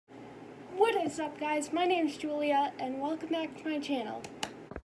is up, guys? My name is Julia, and welcome back to my channel.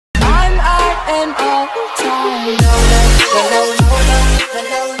 I'm out and all the time.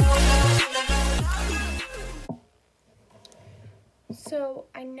 So,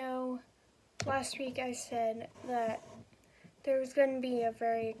 I know last week I said that there was going to be a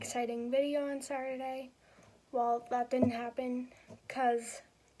very exciting video on Saturday. Well, that didn't happen because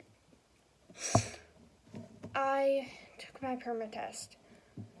I took my permit test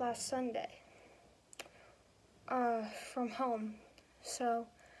last Sunday from home. So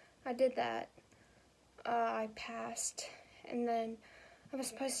I did that. I passed, and then I was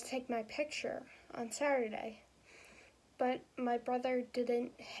supposed to take my picture on Saturday, but my brother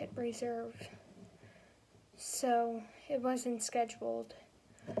didn't hit reserve, so it wasn't scheduled,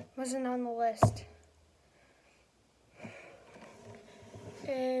 wasn't on the list.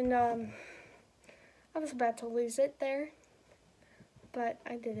 And I was about to lose it there, but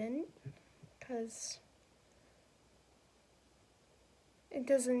I didn't, because it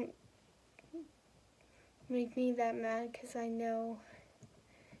doesn't make me that mad, because I know,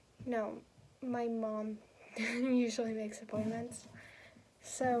 my mom usually makes appointments,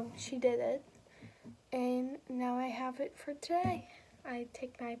 so she did it, and now I have it for today. I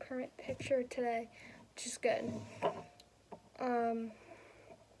take my permit picture today, which is good.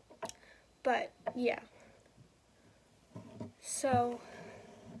 But yeah, so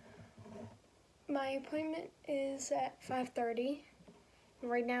my appointment is at 5:30.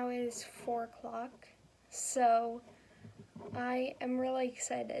 Right now it is 4 o'clock, so I am really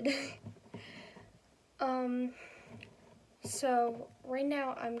excited. So right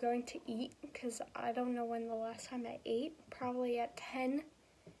now I'm going to eat, because I don't know when the last time I ate, probably at 10,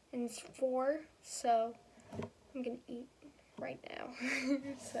 and it's 4, so I'm gonna eat right now.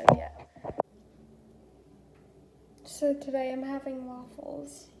 So yeah. So today I'm having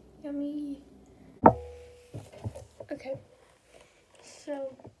waffles. Yummy. Okay.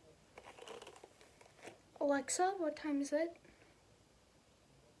 So, Alexa, what time is it?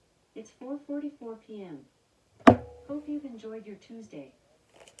 It's 4:44 p.m. Hope you've enjoyed your Tuesday.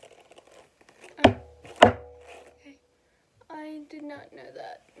 Okay. I did not know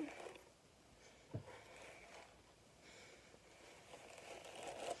that.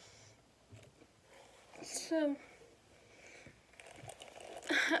 So,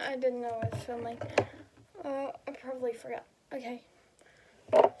 I didn't know I was filming. I probably forgot. Okay.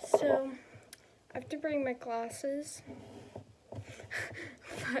 So, I have to bring my glasses.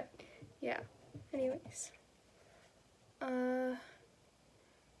 But, yeah. Anyways. In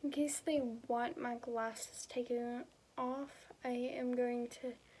case they want my glasses taken off, I am going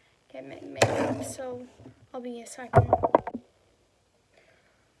to get my makeup, so I'll be a second.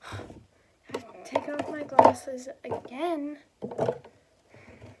 Take off my glasses again.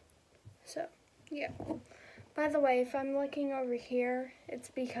 So, yeah. By the way, if I'm looking over here, it's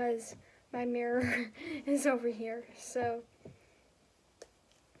because my mirror is over here, so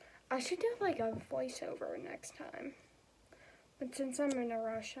I should do like a voiceover next time. But since I'm in a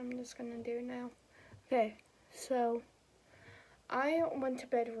rush, I'm just gonna do it now. Okay, so I went to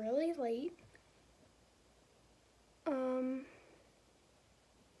bed really late.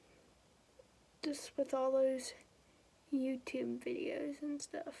 Just with all those YouTube videos and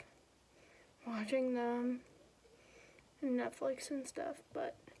stuff. Watching them and Netflix and stuff,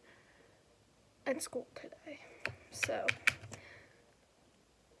 but at school today. So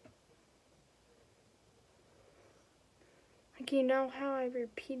like, you know how I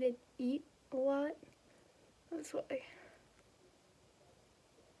repeated eat a lot? That's why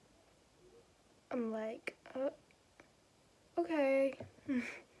I'm like, okay.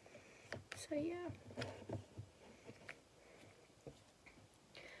 So yeah.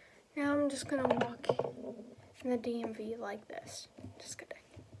 Now I'm just gonna walk in the DMV like this. Just kidding.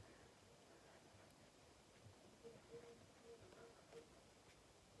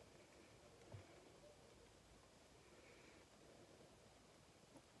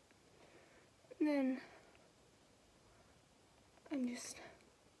 And then I just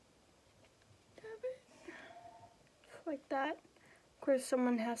dab it like that. Of course,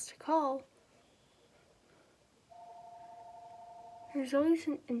 someone has to call. There's always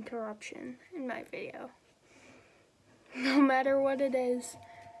an interruption in my video. No matter what it is,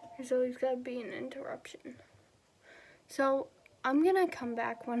 there's always gotta be an interruption. So I'm gonna come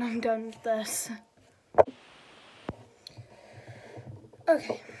back when I'm done with this.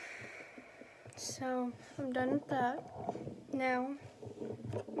 Okay, so I'm done with that. Now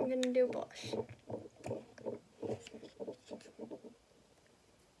I'm gonna do blush.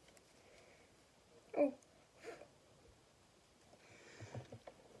 Oh.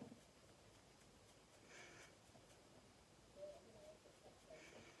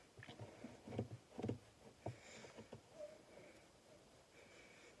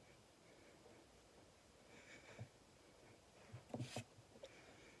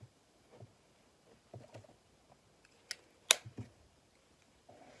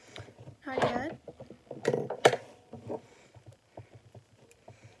 Not yet.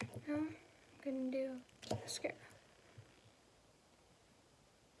 Now I'm gonna do mascara.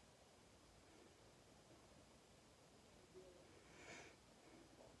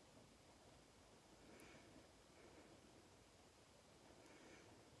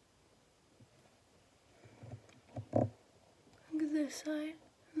 Look at this side,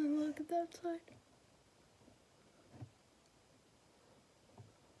 and then look at that side.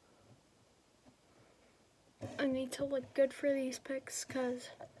 I need to look good for these pics because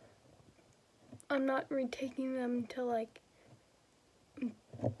I'm not retaking them until like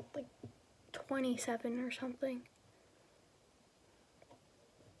 27 or something.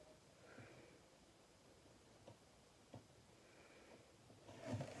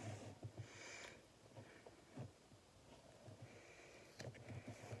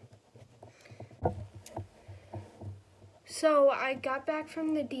 So I got back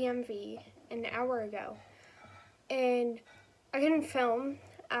from the DMV an hour ago, and I couldn't film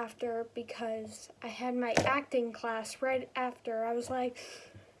after because I had my acting class right after. I was like,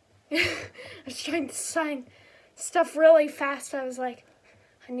 I was trying to sign stuff really fast. I was like,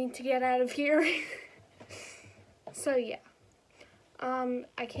 I need to get out of here. So yeah,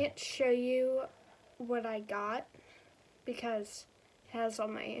 I can't show you what I got because it has all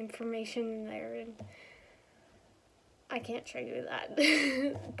my information in there, and I can't show you that.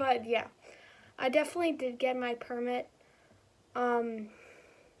 But yeah, I definitely did get my permit. So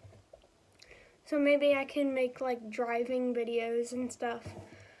maybe I can make like driving videos and stuff.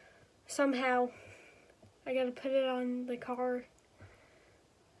 Somehow, I gotta put it on the car.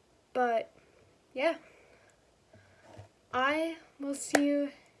 But yeah, I will see you.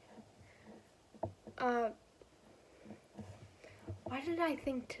 Why did I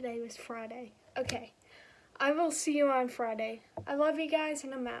think today was Friday? Okay, I will see you on Friday. I love you guys,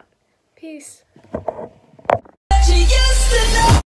 and I'm out. Peace.